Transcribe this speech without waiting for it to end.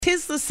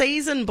'Tis the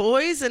season,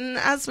 boys, and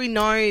as we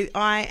know,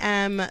 I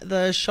am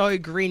the show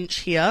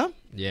Grinch here.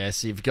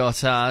 Yes, you've got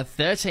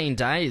 13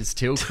 days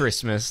till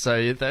Christmas,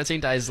 so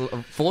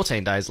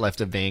 14 days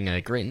left of being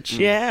a Grinch.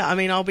 Yeah, I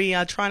mean, I'll be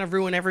trying to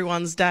ruin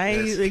everyone's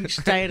day, each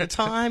day at a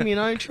time, you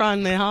know,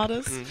 trying their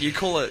hardest. You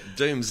call it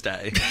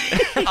Doomsday.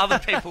 Other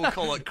people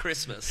call it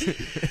Christmas.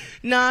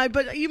 No,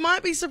 but you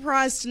might be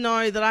surprised to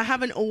know that I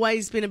haven't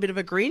always been a bit of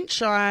a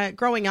Grinch.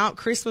 Growing up,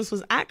 Christmas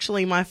was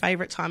actually my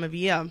favourite time of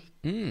year.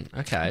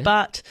 Okay.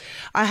 But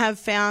I have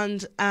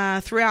found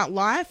throughout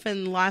life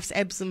and life's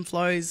ebbs and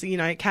flows, you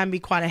know, it can be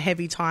quite a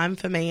heavy time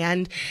for me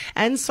and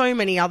so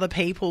many other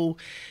people.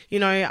 You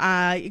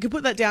know, you could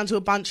put that down to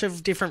a bunch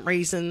of different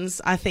reasons.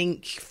 I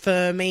think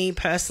for me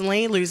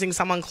personally, losing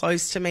someone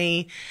close to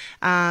me,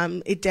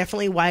 it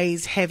definitely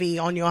weighs heavy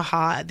on your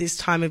heart at this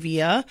time of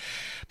year.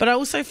 But I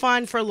also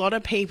find for a lot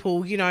of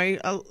people, you know,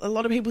 a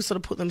lot of people sort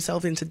of put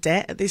themselves into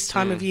debt at this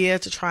time of year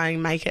to try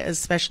and make it as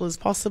special as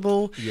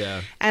possible.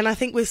 Yeah. And I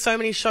think with so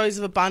many shows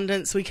of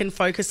abundance, we can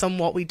focus on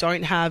what we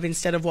don't have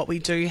instead of what we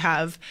do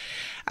have.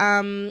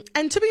 And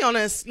to be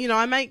honest, you know,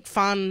 I make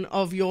fun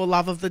of your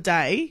love of the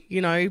day, you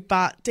know,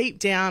 but deep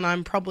down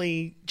I'm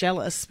probably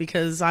jealous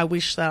because I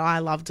wish that I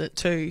loved it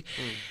too.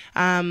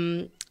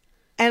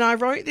 And I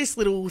wrote this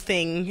little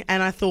thing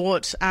and I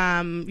thought,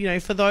 you know,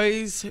 for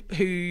those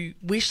who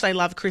wish they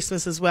loved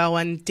Christmas as well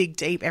and dig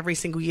deep every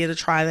single year to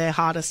try their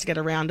hardest to get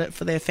around it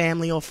for their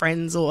family or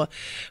friends or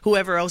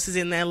whoever else is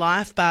in their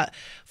life, but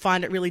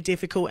find it really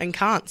difficult and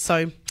can't.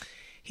 So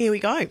here we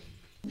go.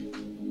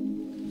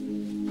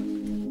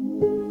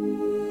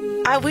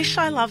 I wish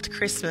I loved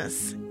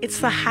Christmas. It's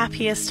the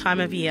happiest time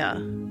of year,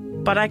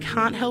 but I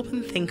can't help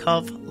and think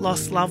of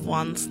lost loved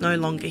ones no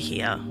longer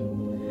here.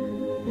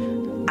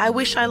 I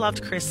wish I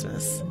loved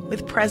Christmas,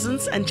 with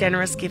presents and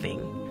generous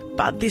giving,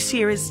 but this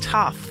year is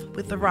tough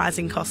with the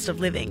rising cost of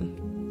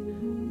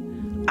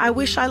living. I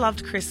wish I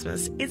loved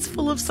Christmas. It's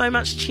full of so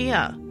much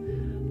cheer,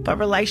 but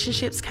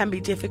relationships can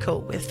be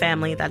difficult with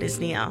family that is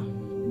near.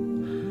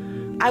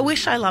 I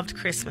wish I loved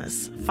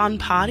Christmas, fun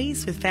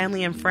parties with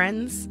family and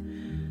friends,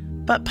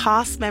 but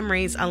past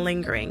memories are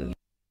lingering.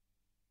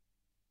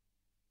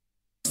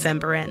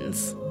 December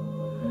ends.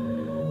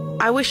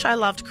 I wish I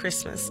loved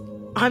Christmas.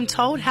 I'm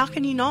told, how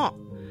can you not?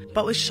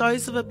 But with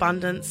shows of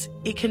abundance,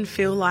 it can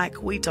feel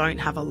like we don't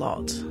have a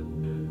lot.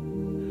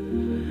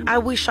 I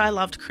wish I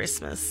loved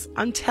Christmas.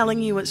 I'm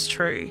telling you it's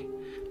true.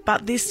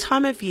 But this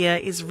time of year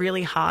is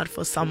really hard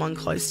for someone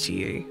close to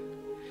you.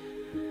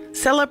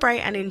 Celebrate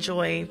and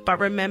enjoy, but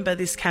remember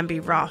this can be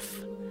rough.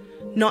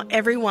 Not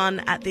everyone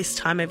at this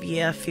time of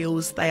year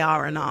feels they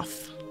are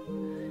enough.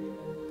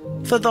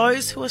 For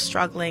those who are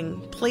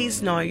struggling,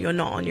 please know you're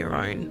not on your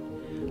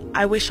own.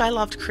 I wish I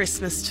loved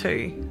Christmas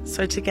too,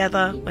 so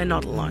together we're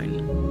not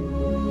alone.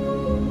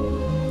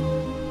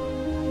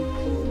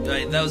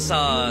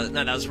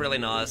 That was really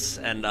nice,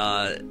 and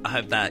I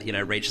hope that, you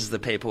know, reaches the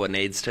people it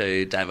needs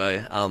to,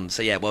 Davo.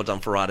 So yeah, well done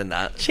for writing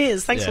that.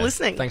 Cheers, thanks for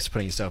listening. Thanks for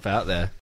putting yourself out there.